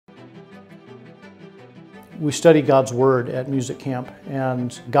We study God's Word at music camp,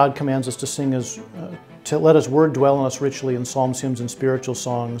 and God commands us to sing to let His Word dwell in us richly in psalms, hymns, and spiritual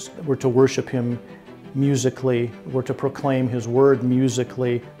songs. We're to worship Him musically. We're to proclaim His Word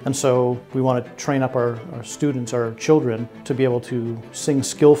musically. And so we want to train up our students, our children, to be able to sing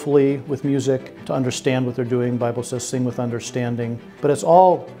skillfully with music, to understand what they're doing. The Bible says sing with understanding. But it's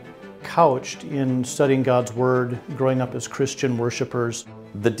all couched in studying God's Word, growing up as Christian worshipers.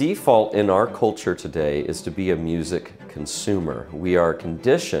 The default in our culture today is to be a music consumer. We are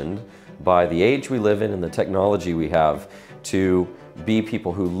conditioned by the age we live in and the technology we have to be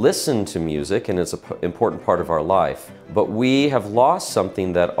people who listen to music, and it's an important part of our life. But we have lost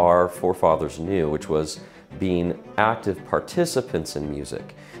something that our forefathers knew, which was being active participants in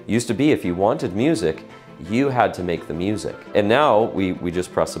music. It used to be if you wanted music, you had to make the music. And now we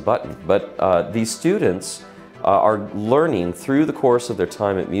just press a button. But these students are learning through the course of their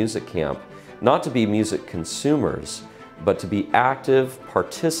time at music camp not to be music consumers, but to be active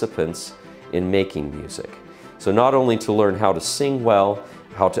participants in making music. So not only to learn how to sing well,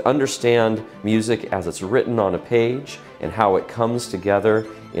 how to understand music as it's written on a page and how it comes together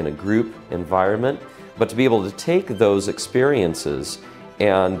in a group environment, but to be able to take those experiences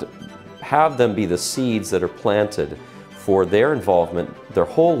and have them be the seeds that are planted for their involvement their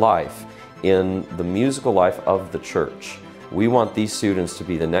whole life in the musical life of the church. We want these students to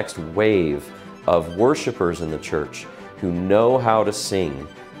be the next wave of worshipers in the church who know how to sing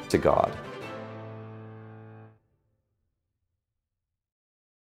to God.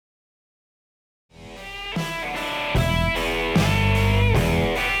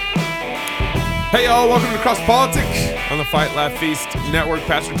 Hey y'all, welcome to Cross Politic on the Fight Laugh Feast Network.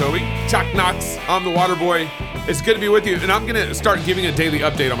 Pastor Toby, Chuck Knox, I'm the water boy. It's good to be with you, and I'm going to start giving a daily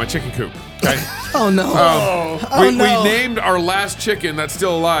update on my chicken coop. Okay? Oh no! We named our last chicken that's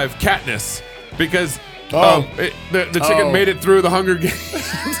still alive Katniss because the chicken made it through the Hunger Games.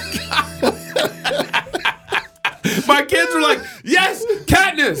 My kids were like, "Yes,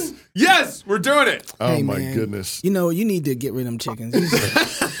 Katniss! Yes, we're doing it!" Oh Hey, my man, goodness! You know, you need to get rid of them chickens.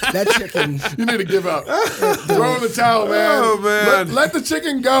 That chicken. You need to give up. Throw in the towel, man. Oh, man. Let the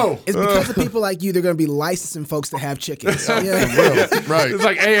chicken go. It's because of people like you. They're going to be licensing folks to have chickens. Yeah. Right. It's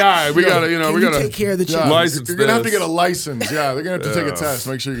like AI. We gotta, Can you take care of the chickens? license You're gonna have to this. get a license. Yeah, they're gonna have to take a test.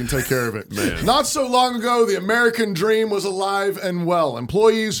 Make sure you can take care of it. Man. Not so long ago, the American dream was alive and well.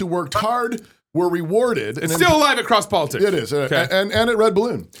 Employees who worked hard were rewarded. It's still alive at Cross Politics. It is, Okay. and at Red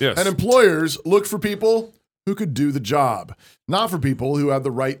Balloon. Yes. And employers looked for people who could do the job, not for people who had the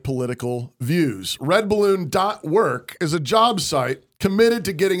right political views. RedBalloon.work is a job site committed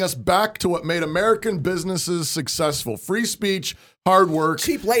to getting us back to what made American businesses successful: free speech, hard work,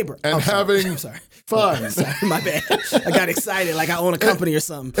 Cheap labor. and having Sorry. fun. Sorry, my bad. I got excited like I own a company or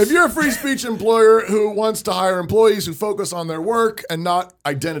something. If you're a free speech employer who wants to hire employees who focus on their work and not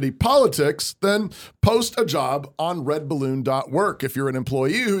identity politics, then post a job on redballoon.work. If you're an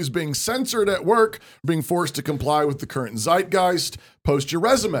employee who's being censored at work, being forced to comply with the current zeitgeist, post your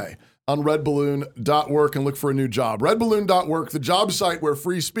resume on redballoon.work and look for a new job. Redballoon.work, the job site where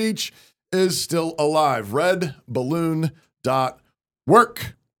free speech is still alive.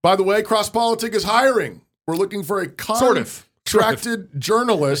 Redballoon.work. By the way, Cross Politic is hiring. We're looking for a contracted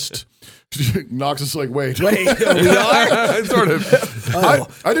journalist. Knox is like, wait, Wait, we are? Sort of.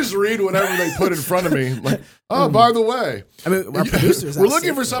 I just read whatever they put in front of me. Like, by the way, I mean, our producers. we're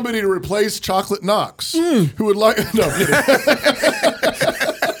looking for somebody to replace Chocolate Knox, who would like. No, I'm kidding.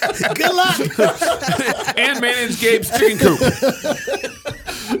 Good luck. And manage Gabe's chicken coop.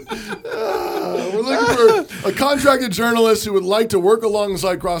 We're looking for a contracted journalist who would like to work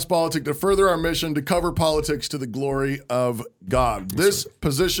alongside Cross Politic to further our mission to cover politics to the glory of God. This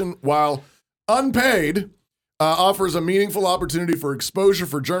position, while unpaid, offers a meaningful opportunity for exposure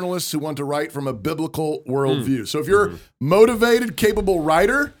for journalists who want to write from a biblical worldview. So if you're a motivated, capable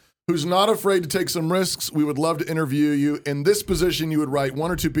writer who's not afraid to take some risks, we would love to interview you. In this position, you would write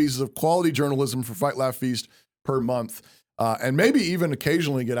 1 or 2 pieces of quality journalism for Fight Laugh Feast per month. And maybe even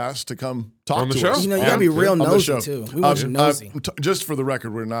occasionally get asked to come talk On the to show? us. You know, you gotta be real on the nosy show. too. We want you nosy. Just for the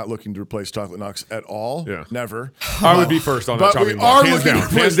record, we're not looking to replace Chocolate Knox at all. Yeah. Never. I would be first on that But we chopping are block. Hands looking down.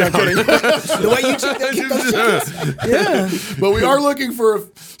 to Hands replace down. The way you keep those chickens. Yeah. But we are looking for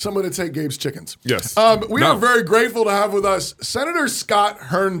someone to take Gabe's chickens. Yes. We are very grateful to have with us Senator Scott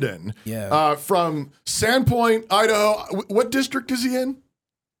Herndon from Sandpoint, Idaho. What district is he in?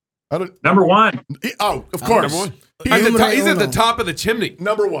 Number one. Of course. Number one. He's at the top of the chimney.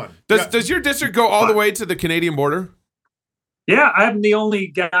 Number one. Does your district go all the way to the Canadian border? Yeah, I'm the only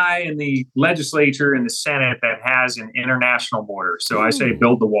guy in the legislature and the Senate that has an international border. So I say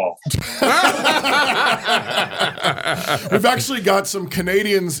build the wall. We've actually got some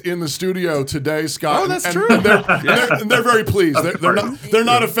Canadians in the studio today, Scott. Oh, that's and, true. And they're very pleased. They're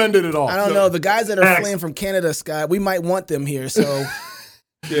not offended at all. I don't know. The guys that are fleeing from Canada, Scott, we might want them here. So,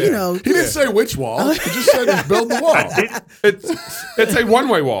 you know. He didn't say which wall. He just said build the wall. It's a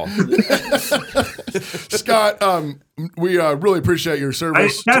one-way wall. Scott, we really appreciate your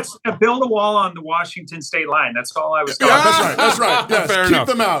service. That's build a wall on the Washington state line. That's all I was talking Yeah, that's right. Yes, Fair keep enough.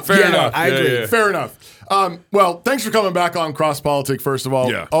 them out. Fair enough. I agree. Yeah. Fair enough. Well, thanks for coming back on Cross Politic, first of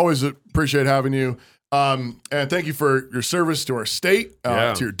all. Yeah. Always appreciate having you. And thank you for your service to our state,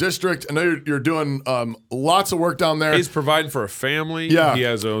 to your district. I know you're doing lots of work down there. He's providing for a family. Yeah. He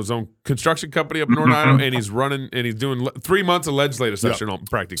has his own construction company up in Northern Idaho, and he's doing 3 months of legislative session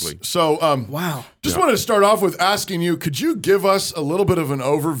practically. So, Wow. Just wanted to start off with asking you, could you give us a little bit of an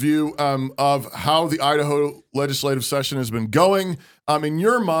overview of how the Idaho legislative session has been going? In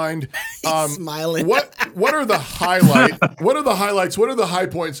your mind, smiling. What are the highlights? What are the high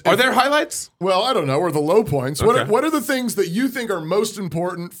points? Are there highlights? Well, I don't know. Or the low points. Okay. What are the things that you think are most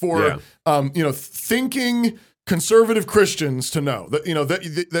important for thinking conservative Christians to know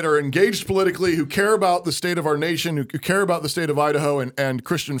that are engaged politically, who care about the state of our nation, who care about the state of Idaho and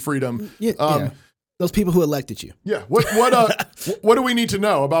Christian freedom? Yeah. Those people who elected you. Yeah. What do we need to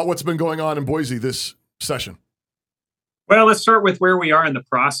know about what's been going on in Boise this session? Well, let's start with where we are in the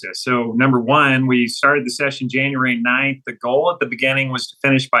process. So, number one, we started the session January 9th. The goal at the beginning was to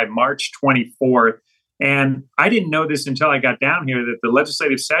finish by March 24th. And I didn't know this until I got down here, that the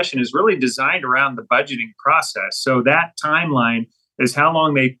legislative session is really designed around the budgeting process. So that timeline is how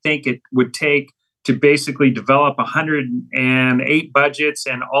long they think it would take to basically develop 108 budgets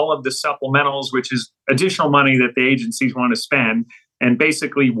and all of the supplementals, which is additional money that the agencies want to spend, and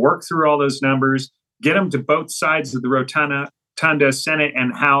basically work through all those numbers, get them to both sides of the rotunda, Senate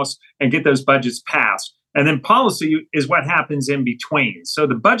and House, and get those budgets passed. And then policy is what happens in between. So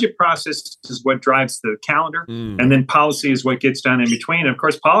the budget process is what drives the calendar, and then policy is what gets done in between. And of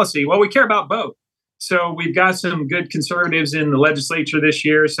course, policy, well, we care about both. So we've got some good conservatives in the legislature this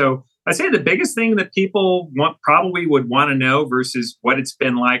year. So I'd say the biggest thing that people probably would want to know versus what it's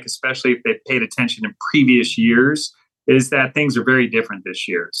been like, especially if they've paid attention in previous years, is that things are very different this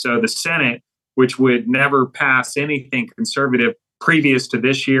year. So the Senate, which would never pass anything conservative previous to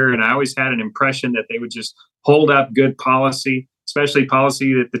this year. And I always had an impression that they would just hold up good policy, especially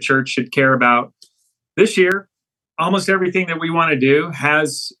policy that the church should care about. This year, almost everything that we want to do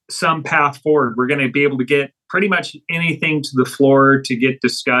has some path forward. We're going to be able to get pretty much anything to the floor to get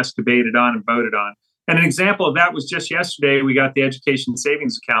discussed, debated on, and voted on. And an example of that was just yesterday, we got the education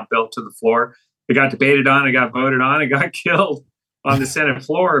savings account bill to the floor. It got debated on, it got voted on, it got killed on the Senate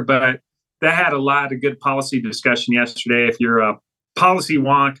floor. But that had a lot of good policy discussion yesterday. If you're a policy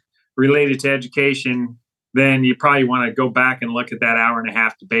wonk related to education, then you probably want to go back and look at that hour and a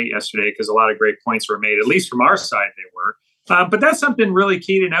half debate yesterday, because a lot of great points were made, at least from our side they were. But that's something really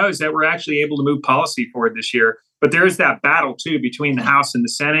key to know, is that we're actually able to move policy forward this year. But there is that battle, too, between the House and the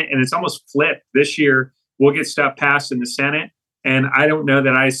Senate, and it's almost flipped. This year, we'll get stuff passed in the Senate, and I don't know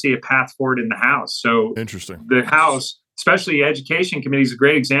that I see a path forward in the House. So Interesting. The House, especially Education Committee, is a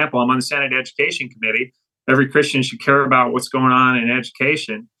great example. I'm on the Senate Education Committee. Every Christian should care about what's going on in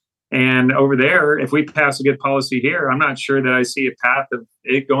education. And over there, if we pass a good policy here, I'm not sure that I see a path of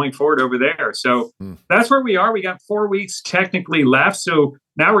it going forward over there. So that's where we are. We got 4 weeks technically left. So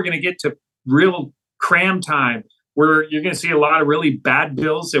now we're going to get to real cram time, where you're going to see a lot of really bad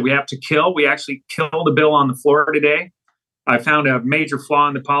bills that we have to kill. We actually killed a bill on the floor today. I found a major flaw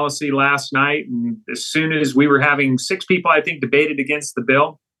in the policy last night. And as soon as we were having 6 people, I think, debated against the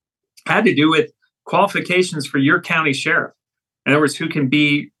bill, had to do with qualifications for your county sheriff. In other words, who can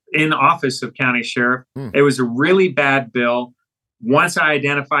be in office of county sheriff. It was a really bad bill. Once I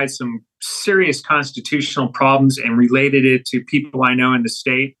identified some serious constitutional problems and related it to people I know in the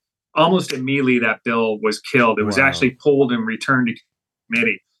state, almost immediately that bill was killed. It was actually pulled and returned to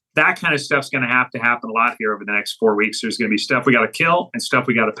committee. That kind of stuff's going to happen a lot here over the next 4 weeks. There's going to be stuff we got to kill and stuff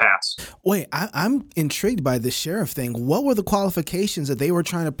we got to pass. Wait, I'm intrigued by the sheriff thing. What were the qualifications that they were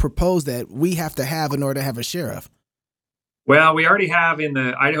trying to propose that we have to have in order to have a sheriff? Well, we already have in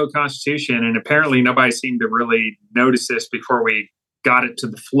the Idaho Constitution, and apparently nobody seemed to really notice this before we got it to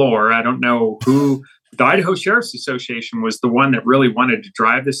the floor. I don't know who. The Idaho Sheriff's Association was the one that really wanted to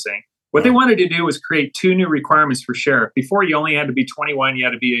drive this thing. What they wanted to do was create 2 new requirements for sheriff. Before, you only had to be 21, you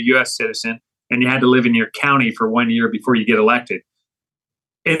had to be a U.S. citizen, and you had to live in your county for 1 year before you get elected.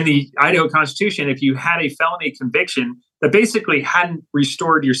 In the Idaho Constitution, if you had a felony conviction, that basically hadn't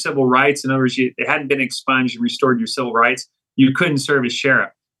restored your civil rights. In other words, it hadn't been expunged and restored your civil rights, you couldn't serve as sheriff.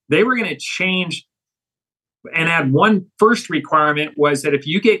 They were going to change and add one first requirement was that if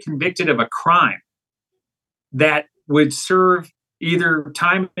you get convicted of a crime that would serve either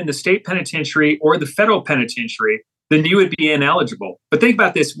time in the state penitentiary or the federal penitentiary, then you would be ineligible. But think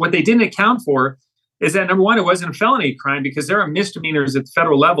about this. What they didn't account for is that, number one, it wasn't a felony crime because there are misdemeanors at the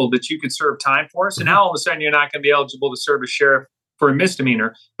federal level that you could serve time for. So now all of a sudden you're not going to be eligible to serve as sheriff for a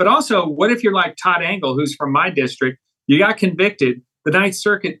misdemeanor. But also, what if you're like Todd Engel, who's from my district, you got convicted, the Ninth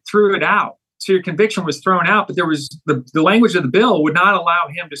Circuit threw it out. So your conviction was thrown out, but there was the language of the bill would not allow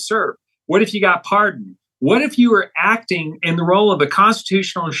him to serve. What if you got pardoned? What if you were acting in the role of a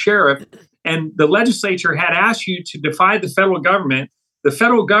constitutional sheriff and the legislature had asked you to defy the federal government? The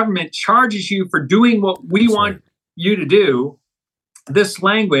federal government charges you for doing what we want you to do. This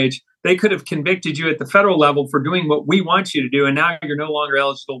language, they could have convicted you at the federal level for doing what we want you to do, and now you're no longer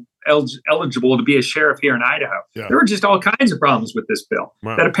eligible to be a sheriff here in Idaho. Yeah. There were just all kinds of problems with this bill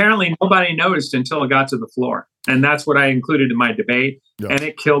that apparently nobody noticed until it got to the floor. And that's what I included in my debate, and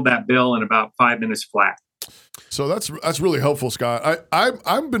it killed that bill in about 5 minutes flat. So that's really helpful, Scott.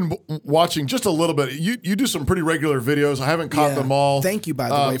 I've been watching just a little bit. You do some pretty regular videos. I haven't caught them all. Thank you, by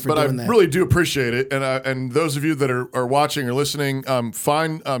the way, for doing that. But I really do appreciate it. And those of you that are watching or listening,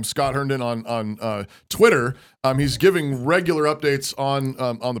 find Scott Herndon on Twitter. He's giving regular updates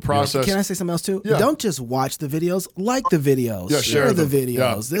on the process. Can I say something else too? Yeah. Don't just watch the videos, like the videos, share the videos.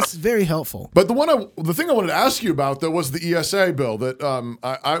 Yeah. This is very helpful. But the thing I wanted to ask you about though was the ESA bill that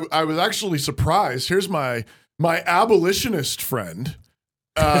I was actually surprised. Here's my abolitionist friend,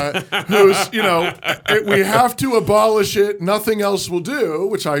 who's, we have to abolish it. Nothing else will do,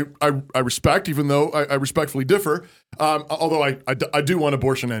 which I respect, even though I respectfully differ. Although I do want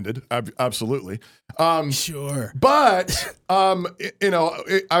abortion ended. Absolutely. Sure. But,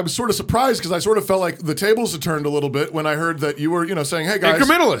 I was sort of surprised because I sort of felt like the tables had turned a little bit when I heard that you were, saying, hey guys,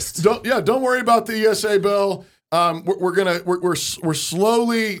 incrementalists. Don't worry about the ESA bill. We're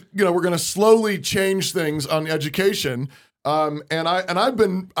slowly, we're gonna slowly change things on education. And I've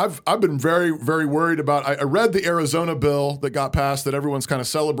been very, very worried about. I read the Arizona bill that got passed that everyone's kind of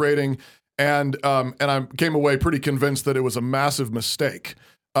celebrating, and I came away pretty convinced that it was a massive mistake.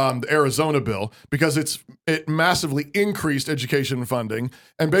 The Arizona bill, because it massively increased education funding,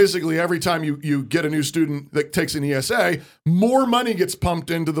 and basically every time you get a new student that takes an ESA, more money gets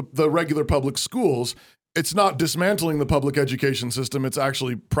pumped into the regular public schools. It's not dismantling the public education system. It's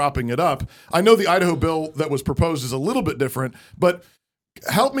actually propping it up. I know the Idaho bill that was proposed is a little bit different, but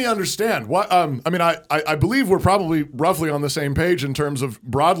help me understand. What I believe we're probably roughly on the same page in terms of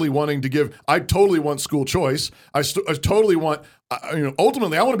broadly wanting to give. I totally want school choice. I totally want,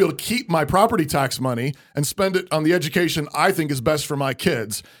 ultimately, I want to be able to keep my property tax money and spend it on the education I think is best for my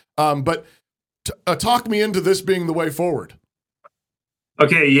kids. But talk me into this being the way forward.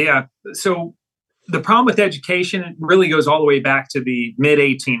 Okay, yeah. So the problem with education really goes all the way back to the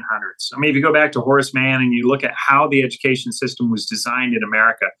mid-1800s. I mean, if you go back to Horace Mann and you look at how the education system was designed in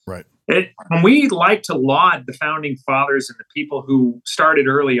America, right? When we like to laud the founding fathers and the people who started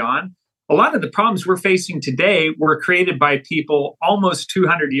early on, a lot of the problems we're facing today were created by people almost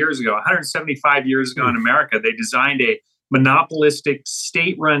 200 years ago, 175 years ago in America. They designed a monopolistic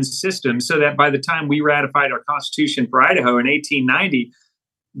state-run system so that by the time we ratified our Constitution for Idaho in 1890,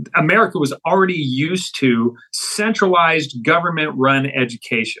 America was already used to centralized government-run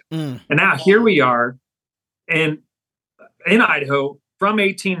education. And now here we are in Idaho from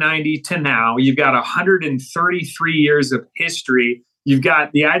 1890 to now. You've got 133 years of history. You've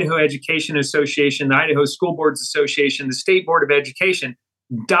got the Idaho Education Association, the Idaho School Boards Association, the State Board of Education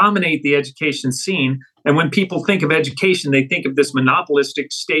dominate the education scene. And when people think of education, they think of this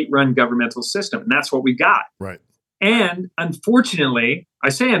monopolistic state-run governmental system. And that's what we got. Right. And unfortunately, I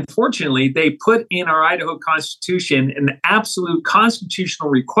say unfortunately, they put in our Idaho Constitution an absolute constitutional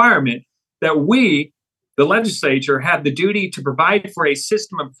requirement that we, the legislature, have the duty to provide for a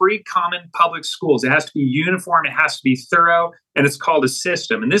system of free common public schools. It has to be uniform, it has to be thorough, and it's called a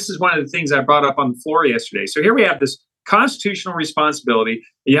system. And this is one of the things I brought up on the floor yesterday. So here we have this constitutional responsibility.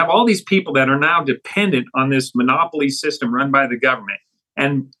 You have all these people that are now dependent on this monopoly system run by the government.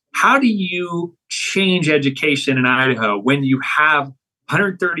 And how do you change education in Idaho when you have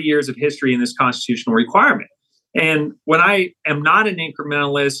 130 years of history in this constitutional requirement? And when I am not an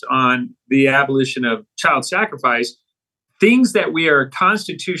incrementalist on the abolition of child sacrifice, things that we are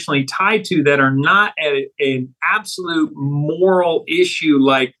constitutionally tied to that are not an absolute moral issue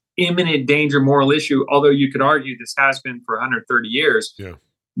like imminent danger moral issue, although you could argue this has been for 130 years,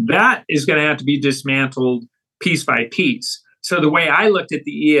 that is going to have to be dismantled piece by piece. So the way I looked at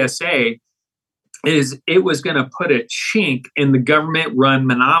the ESA is it was going to put a chink in the government-run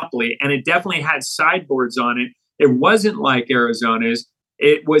monopoly, and it definitely had sideboards on it. It wasn't like Arizona's.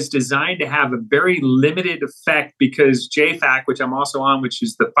 It was designed to have a very limited effect because JFAC, which I'm also on, which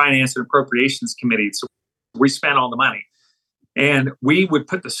is the Finance and Appropriations Committee, so we spent all the money. And we would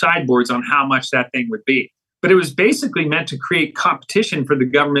put the sideboards on how much that thing would be. But it was basically meant to create competition for the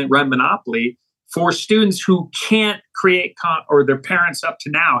government-run monopoly for students who can't create, or their parents up to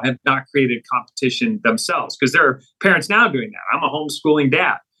now have not created competition themselves, because there are parents now doing that. I'm a homeschooling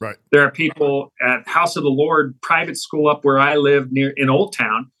dad. Right. There are people at House of the Lord private school up where I live near in Old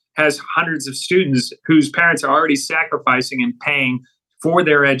Town has hundreds of students whose parents are already sacrificing and paying for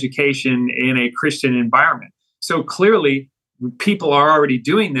their education in a Christian environment. So clearly, people are already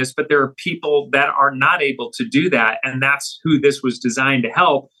doing this, but there are people that are not able to do that. And that's who this was designed to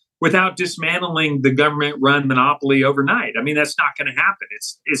help without dismantling the government-run monopoly overnight. I mean, that's not going to happen.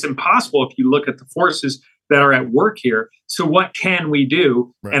 It's impossible if you look at the forces that are at work here. So what can we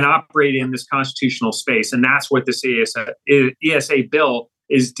do and operate in this constitutional space? And that's what this ESA bill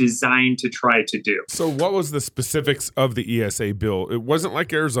is designed to try to do. So what was the specifics of the ESA bill? It wasn't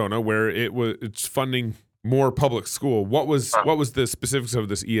like Arizona where it's funding more public school. What was the specifics of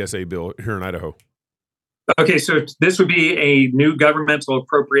this ESA bill here in Idaho? Okay, so this would be a new governmental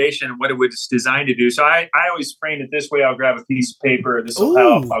appropriation, what it was designed to do. So I always frame it this way. I'll grab a piece of paper. This will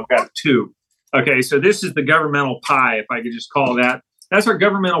help. I'll grab two. Okay, so this is the governmental pie, if I could just call it that. That's our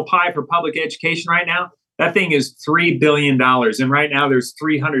governmental pie for public education right now. That thing is $3 billion. And right now there's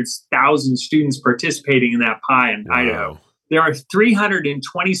 300,000 students participating in that pie in Idaho. There are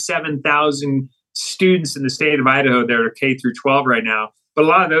 327,000 students in the state of Idaho that are K through 12 right now. But a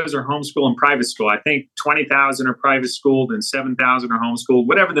lot of those are homeschool and private school. I think 20,000 are private schooled and 7,000 are homeschooled,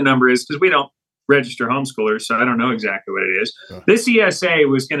 whatever the number is, because we don't register homeschoolers, so I don't know exactly what it is. This ESA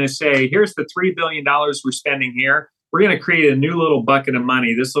was going to say, here's the $3 billion we're spending here. We're going to create a new little bucket of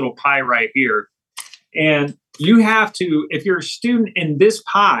money, this little pie right here. And you have to, if you're a student in this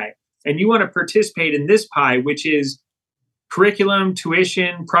pie and you want to participate in this pie, which is curriculum,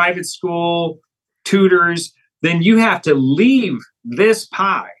 tuition, private school, tutors, then you have to leave this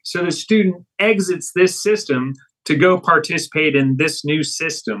pie. So the student exits this system to go participate in this new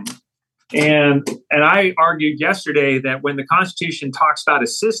system. And I argued yesterday that when the Constitution talks about a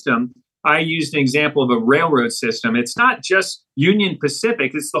system, I used an example of a railroad system. It's not just Union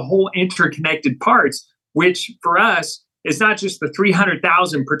Pacific, it's the whole interconnected parts, which for us is not just the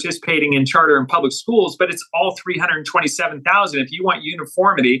 300,000 participating in charter and public schools, but it's all 327,000. If you want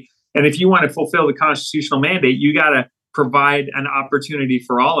uniformity and if you want to fulfill the constitutional mandate, you got to provide an opportunity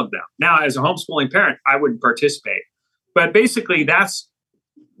for all of them. Now, as a homeschooling parent, I wouldn't participate. But basically,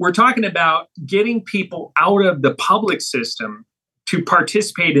 we're talking about getting people out of the public system to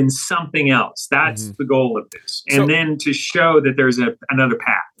participate in something else. That's the goal of this. And then to show that there's another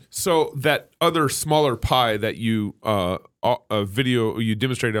path. So that other smaller pie that you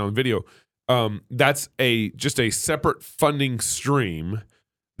demonstrated on video, that's just a separate funding stream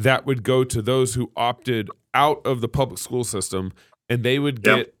that would go to those who opted out of the public school system, and they would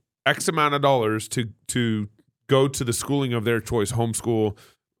get X amount of dollars to go to the schooling of their choice, homeschool,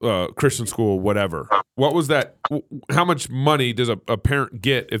 Christian school, whatever. What was that? How much money does a parent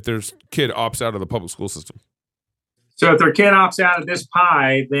get if their kid opts out of the public school system? So if their kid opts out of this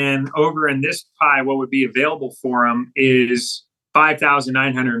pie, then over in this pie, what would be available for them is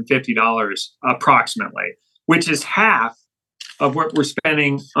 $5,950 approximately, which is half of what we're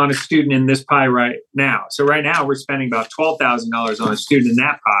spending on a student in this pie right now. So right now we're spending about $12,000 on a student in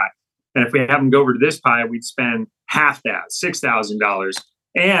that pie. And if we have them go over to this pie, we'd spend half that, $6,000.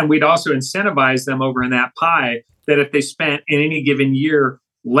 And we'd also incentivize them over in that pie that if they spent in any given year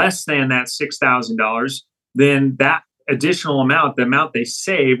less than that $6,000, then that additional amount, the amount they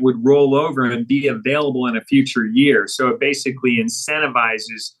save, would roll over and be available in a future year. So it basically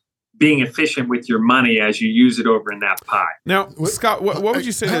incentivizes being efficient with your money as you use it over in that pie. Now, Scott, what would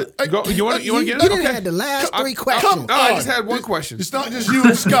you say? You want to get You it? didn't have the last three questions. I just had one question. It's not just you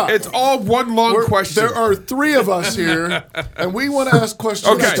and Scott. It's all one long question. There are three of us here, and we want to ask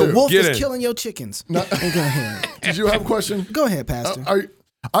questions. Okay. too. The wolf Get is in. killing your chickens. Go ahead. Did you have a question? Go ahead, Pastor.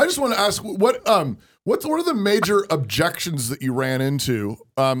 I just want to ask what are the major objections that you ran into?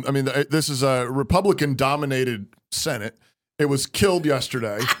 I mean, this is a Republican-dominated Senate. It was killed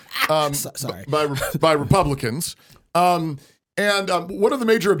yesterday Sorry. by Republicans. And what are the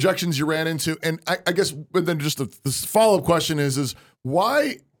major objections you ran into? And I guess, but then just this follow-up question is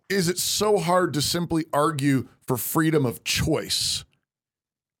why is it so hard to simply argue for freedom of choice?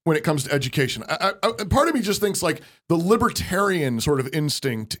 when it comes to education. Part of me just thinks like the libertarian sort of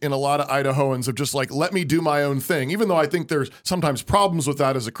instinct in a lot of Idahoans of just like, let me do my own thing, even though I think there's sometimes problems with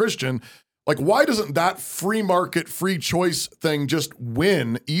that as a Christian. Like, why doesn't that free market, free choice thing just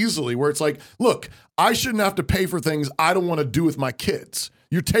win easily? Where it's like, look, I shouldn't have to pay for things I don't want to do with my kids.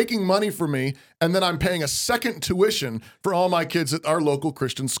 You're taking money from me, and then I'm paying a second tuition for all my kids at our local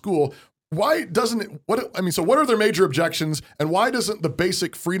Christian school. Why doesn't it, so what are their major objections, and why doesn't the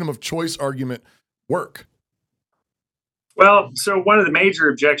basic freedom of choice argument work? Well, so one of the major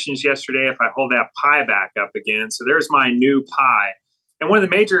objections yesterday, if I hold that pie back up again, so there's my new pie. And one of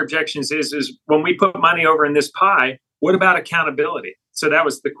the major objections is when we put money over in this pie, what about accountability? So that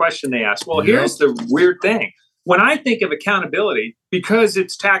was the question they asked. Well, here's the weird thing. When I think of accountability, because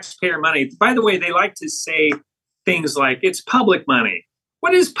it's taxpayer money, by the way, they like to say things like it's public money.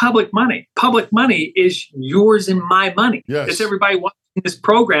 What is public money? Public money is yours and my money. Yes. It's everybody watching this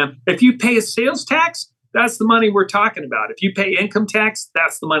program. If you pay a sales tax, that's the money we're talking about. If you pay income tax,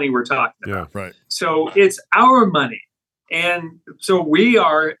 that's the money we're talking about. Yeah, right. So it's our money. And so we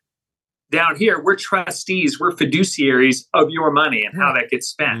are down here, we're trustees, we're fiduciaries of your money and how that gets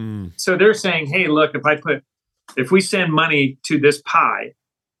spent. So they're saying, hey, look, if we send money to this pie,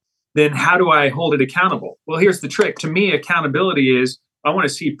 then how do I hold it accountable? Well, here's the trick. To me, accountability is I want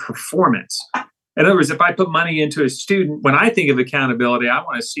to see performance. In other words, if I put money into a student, when I think of accountability, I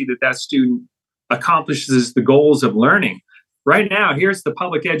want to see that student accomplishes the goals of learning. Right now, here's the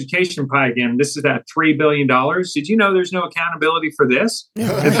public education pie again. This is that $3 billion. Did you know there's no accountability for this? In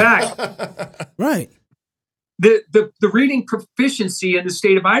fact, right. The reading proficiency in the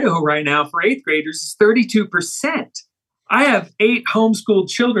state of Idaho right now for 8th graders is 32%. I have 8 homeschooled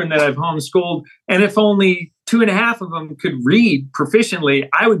children that I've homeschooled, and if only 2.5 of them could read proficiently,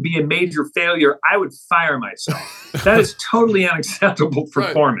 I would be a major failure. I would fire myself. That is totally unacceptable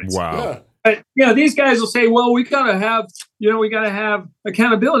performance. Wow. Yeah. But, these guys will say, well, we gotta have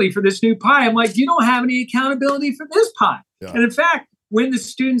accountability for this new pie. I'm like, you don't have any accountability for this pie. Yeah. And in fact, when the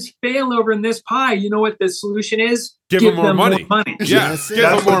students fail over in this pie, you know what the solution is? Give them more money. Yeah, give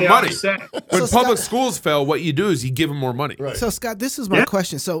them more money. When So public Scott, schools fail, what you do is you give them more money. Right. So Scott, this is my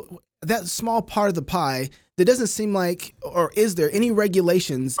question. So that small part of the pie, there doesn't seem like, or is there any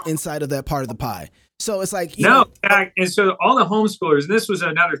regulations inside of that part of the pie? So it's like, and so all the homeschoolers, and this was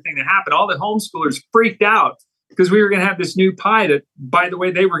another thing that happened, all the homeschoolers freaked out because we were going to have this new pie that, by the way,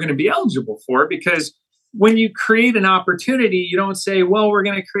 they were going to be eligible for, because when you create an opportunity, you don't say, well, we're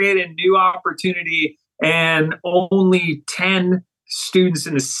going to create a new opportunity and only 10 students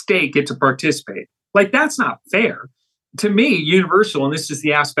in the state get to participate. Like, that's not fair. To me, universal, and this is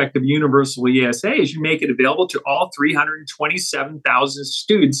the aspect of universal ESA, is you make it available to all 327,000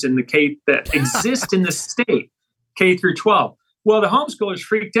 students in the K that exist in the state, K through 12. Well, the homeschoolers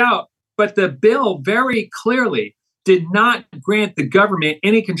freaked out, but the bill very clearly did not grant the government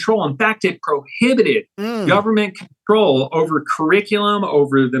any control. In fact, it prohibited government control over curriculum,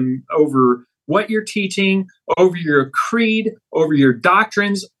 over what you're teaching, over your creed, over your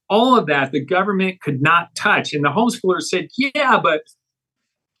doctrines. All of that, the government could not touch. And the homeschoolers said, yeah,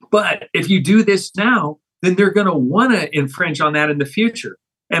 but if you do this now, then they're going to want to infringe on that in the future.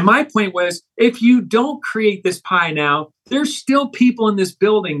 And my point was, if you don't create this pie now, there's still people in this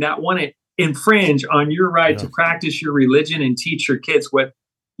building that want to infringe on your right to practice your religion and teach your kids what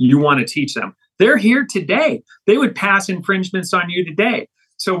you want to teach them. They're here today. They would pass infringements on you today.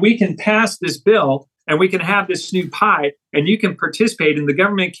 So we can pass this bill and we can have this new pie and you can participate and the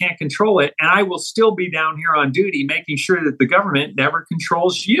government can't control it. And I will still be down here on duty, making sure that the government never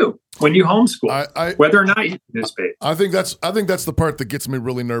controls you when you homeschool, whether or not you participate. I think that's the part that gets me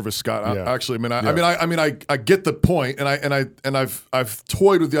really nervous, Scott. I get the point, and I've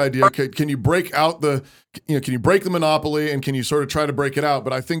toyed with the idea. Okay, can you break out can you break the monopoly and can you sort of try to break it out?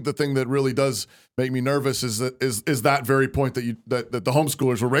 But I think the thing that really does make me nervous is that very point that the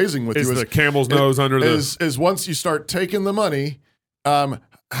homeschoolers were raising with you. Is the camel's nose under is once you start taking the money,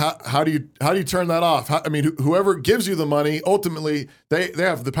 how do you turn that off? Whoever gives you the money, ultimately they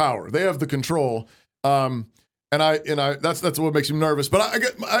have the power, they have the control. And that's what makes me nervous.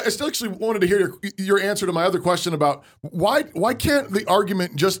 But I still actually wanted to hear your answer to my other question about why can't the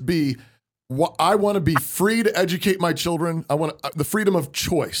argument just be, I want to be free to educate my children. I want the freedom of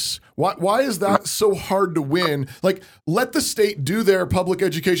choice. Why is that so hard to win? Like, let the state do their public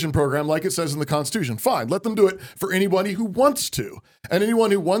education program like it says in the Constitution. Fine, let them do it for anybody who wants to. And anyone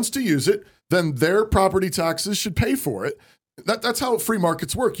who wants to use it, then their property taxes should pay for it. That's how free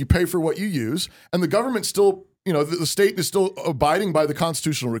markets work. You pay for what you use, and the government still, the state is still abiding by the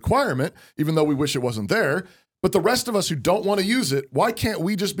constitutional requirement, even though we wish it wasn't there. But the rest of us who don't want to use it, why can't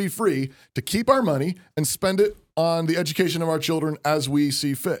we just be free to keep our money and spend it on the education of our children as we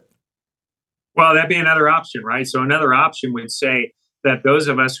see fit? Well, that'd be another option, right? So another option would say that those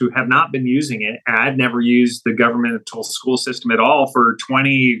of us who have not been using it, and I'd never used the governmental school system at all for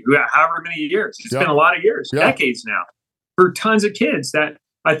 20, however many years. It's been a lot of years, decades now, for tons of kids that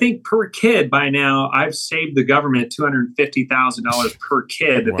I think per kid by now, I've saved the government $250,000 per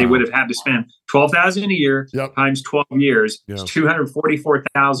kid that they would have had to spend $12,000 a year times 12 years. It's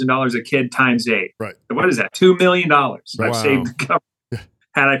 $244,000 a kid times 8. Right. So what is that? $2 million. I've saved the government.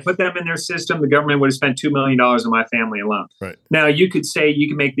 Had I put them in their system, the government would have spent $2 million on my family alone. Right. Now, you can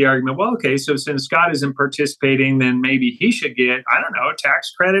make the argument, well, okay, so since Scott isn't participating, then maybe he should get, I don't know, a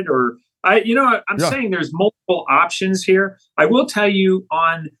tax credit or, I'm saying there's multiple options here. I will tell you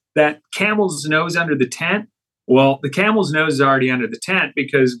on that camel's nose under the tent. Well, the camel's nose is already under the tent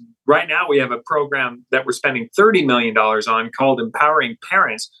because right now we have a program that we're spending $30 million on called Empowering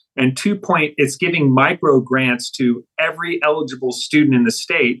Parents. And it's giving micro grants to every eligible student in the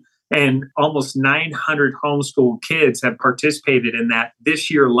state. And almost 900 homeschool kids have participated in that this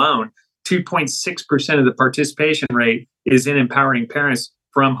year alone. 2.6% of the participation rate is in Empowering Parents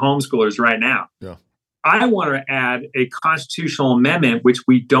from homeschoolers right now. Yeah. I want to add a constitutional amendment, which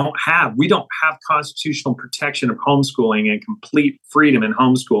we don't have. We don't have constitutional protection of homeschooling and complete freedom in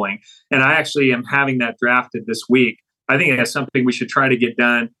homeschooling. And I actually am having that drafted this week. I think that's something we should try to get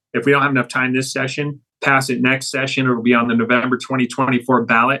done. If we don't have enough time this session, pass it next session. It'll be on the November 2024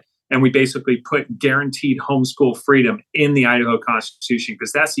 ballot. And we basically put guaranteed homeschool freedom in the Idaho Constitution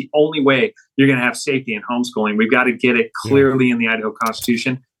because that's the only way you're going to have safety in homeschooling. We've got to get it clearly in the Idaho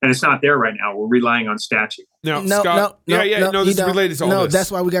Constitution. And it's not there right now. We're relying on statute. No, Scott, this is related to all this. No,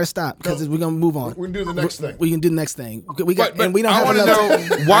 that's why we got to stop because we're going to move on. We can do the next thing. We can do the next thing. But we don't have enough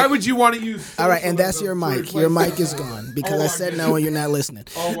time. Why would you want to use? All right, and that's your mic. Your mic is gone because I said no and you're not listening.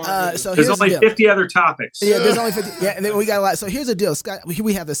 So there's only 50 other topics. Yeah, there's only 50. Yeah, and then we got a lot. So here's the deal, Scott.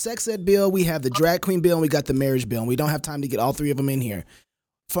 We have the sex ed bill, we have the drag queen bill, and we got the marriage bill. And we don't have time to get all three of them in here.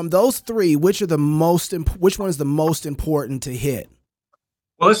 From those three, which one is the most important to hit?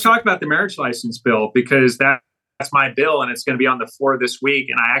 Well, let's talk about the marriage license bill because that's my bill and it's going to be on the floor this week.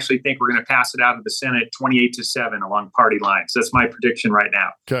 And I actually think we're going to pass it out of the Senate 28-7 along party lines. That's my prediction right now.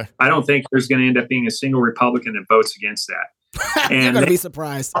 Okay. I don't think there's going to end up being a single Republican that votes against that. And you're going to be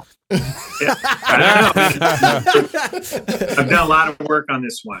surprised. I I've done a lot of work on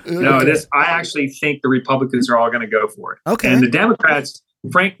this one. I actually think the Republicans are all going to go for it. Okay. And the Democrats,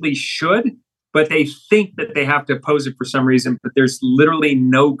 frankly, should. But they think that they have to oppose it for some reason, but there's literally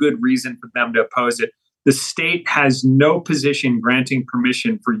no good reason for them to oppose it. The state has no position granting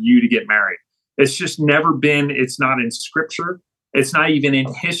permission for you to get married. It's just never been, it's not in scripture. It's not even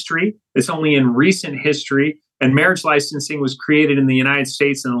in history. It's only in recent history. And marriage licensing was created in the United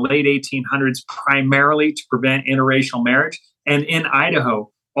States in the late 1800s, primarily to prevent interracial marriage. And in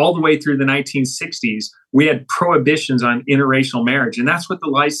Idaho, all the way through the 1960s, we had prohibitions on interracial marriage. And that's what the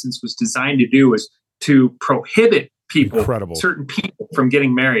license was designed to do, was to prohibit certain people from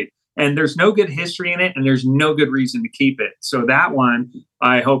getting married. And there's no good history in it, and there's no good reason to keep it. So that one,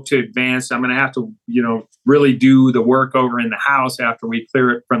 I hope to advance. I'm going to have to, really do the work over in the House after we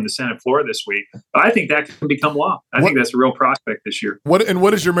clear it from the Senate floor this week. But I think that can become law. I think that's a real prospect this year. What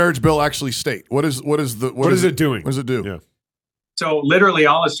does your marriage bill actually state? What is it doing? What does it do? Yeah. So literally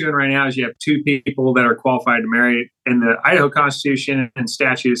all it's doing right now is you have two people that are qualified to marry. In the Idaho Constitution and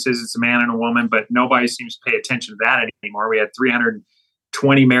statute, it says it's a man and a woman, but nobody seems to pay attention to that anymore. We had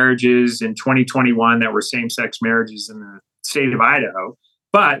 320 marriages in 2021 that were same-sex marriages in the state of Idaho.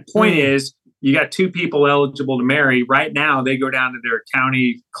 But point is, you got two people eligible to marry. Right now, they go down to their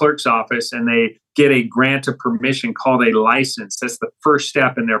county clerk's office and they get a grant of permission called a license. That's the first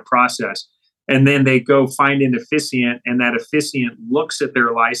step in their process. And then they go find an officiant, and that officiant looks at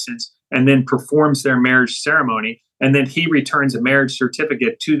their license and then performs their marriage ceremony. And then he returns a marriage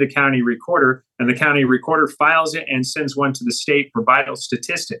certificate to the county recorder, and the county recorder files it and sends one to the state for vital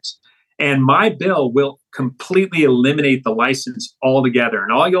statistics. And my bill will completely eliminate the license altogether.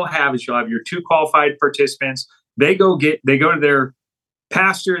 And all you'll have is you'll have your two qualified participants. They go to their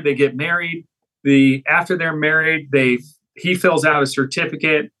pastor, they get married. After they're married, he fills out a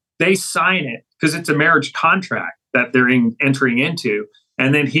certificate. They sign it because it's a marriage contract that they're entering into.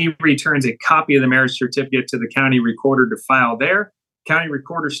 And then he returns a copy of the marriage certificate to the county recorder to file there. County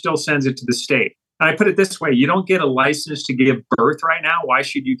recorder still sends it to the state. And I put it this way, you don't get a license to give birth right now. Why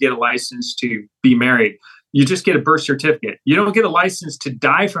should you get a license to be married? You just get a birth certificate. You don't get a license to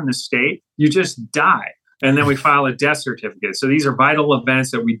die from the state. You just die. and then we file a death certificate. So these are vital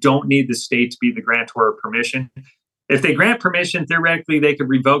events that we don't need the state to be the grantor of permission. If they grant permission, theoretically, they could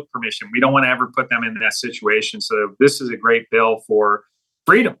revoke permission. We don't want to ever put them in that situation. So this is a great bill for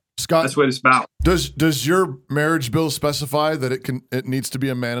freedom. Scott, that's what it's about. Does your marriage bill specify that it needs to be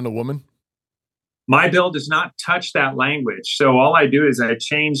a man and a woman? My bill does not touch that language. So all I do is I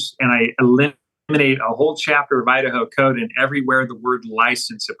change and I eliminate a whole chapter of Idaho code, and everywhere the word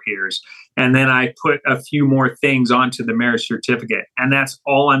license appears. And then I put a few more things onto the marriage certificate. And that's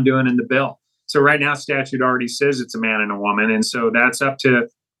all I'm doing in the bill. So right now, statute already says it's a man and a woman. And so that's up to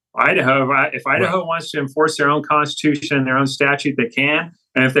Idaho. If Idaho wants to enforce their own constitution and their own statute, they can.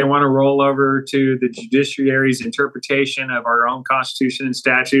 And if they want to roll over to the judiciary's interpretation of our own constitution and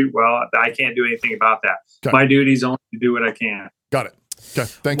statute, well, I can't do anything about that. Okay. My duty is only to do what I can. Got it. Okay,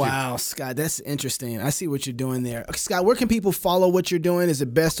 thank you. Wow, Scott, that's interesting. I see what you're doing there. Okay, Scott, where can people follow what you're doing? Is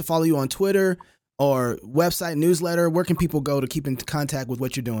it best to follow you on Twitter or website, newsletter? Where can people go to keep in contact with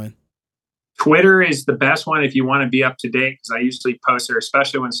what you're doing? Twitter is the best one if you want to be up to date, because I usually post there,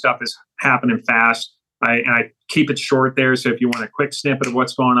 especially when stuff is happening fast. I keep it short there. So if you want a quick snippet of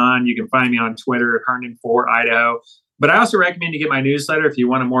what's going on, you can find me on Twitter at Herndon4Idaho. But I also recommend you get my newsletter if you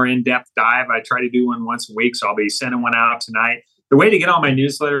want a more in-depth dive. I try to do one once a week, so I'll be sending one out tonight. The way to get on my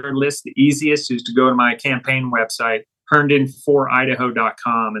newsletter list, the easiest is to go to my campaign website,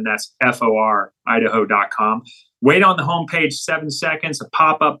 Herndon4Idaho.com, and that's FOR Idaho.com. Wait on the homepage 7 seconds, a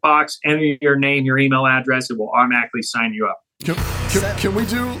pop-up box, enter your name, your email address. It will automatically sign you up. Can we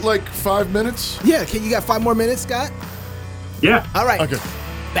do like 5 minutes? Yeah, you got 5 more minutes, Scott? Yeah. All right. Okay.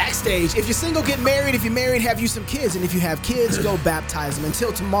 Backstage. If you're single, get married. If you're married, have you some kids. And if you have kids, go baptize them.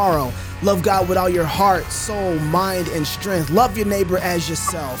 Until tomorrow, love God with all your heart, soul, mind, and strength. Love your neighbor as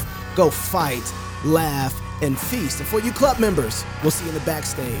yourself. Go fight, laugh, and feast. And for you club members, we'll see you in the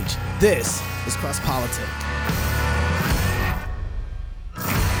backstage. This is Cross Politic.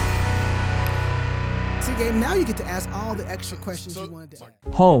 See, Gabe, now you get to ask all the extra questions you wanted to ask.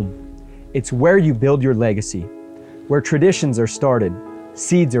 Home. It's where you build your legacy, where traditions are started,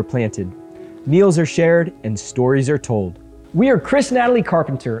 seeds are planted, meals are shared, and stories are told. We are Chris and Natalie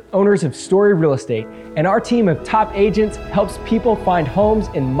Carpenter, owners of Story Real Estate, and our team of top agents helps people find homes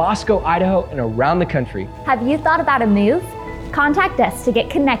in Moscow, Idaho, and around the country. Have you thought about a move? Contact us to get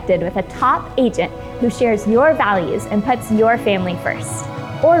connected with a top agent who shares your values and puts your family first.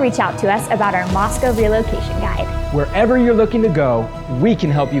 Or reach out to us about our Moscow relocation guide. Wherever you're looking to go, we can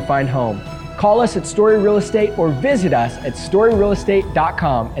help you find home. Call us at Story Real Estate or visit us at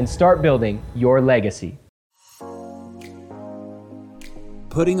storyrealestate.com and start building your legacy.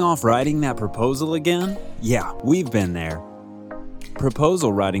 Putting off writing that proposal again? Yeah, we've been there.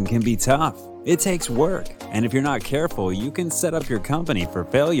 Proposal writing can be tough. It takes work, and if you're not careful, you can set up your company for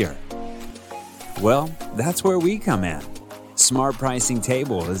failure. Well, that's where we come in. Smart Pricing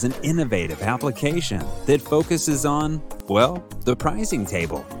Table is an innovative application that focuses on, well, the pricing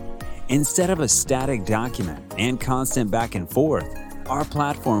table. Instead of a static document and constant back and forth, our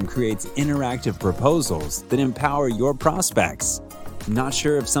platform creates interactive proposals that empower your prospects. Not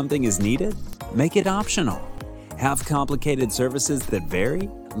sure if something is needed? Make it optional. Have complicated services that vary?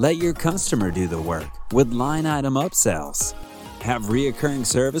 Let your customer do the work with line item upsells. Have reoccurring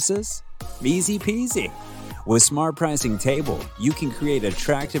services? Easy peasy. With Smart Pricing Table, you can create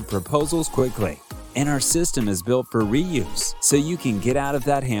attractive proposals quickly. And our system is built for reuse, so you can get out of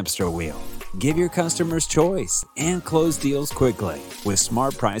that hamster wheel. Give your customers choice and close deals quickly with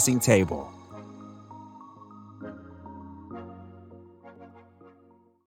Smart Pricing Table.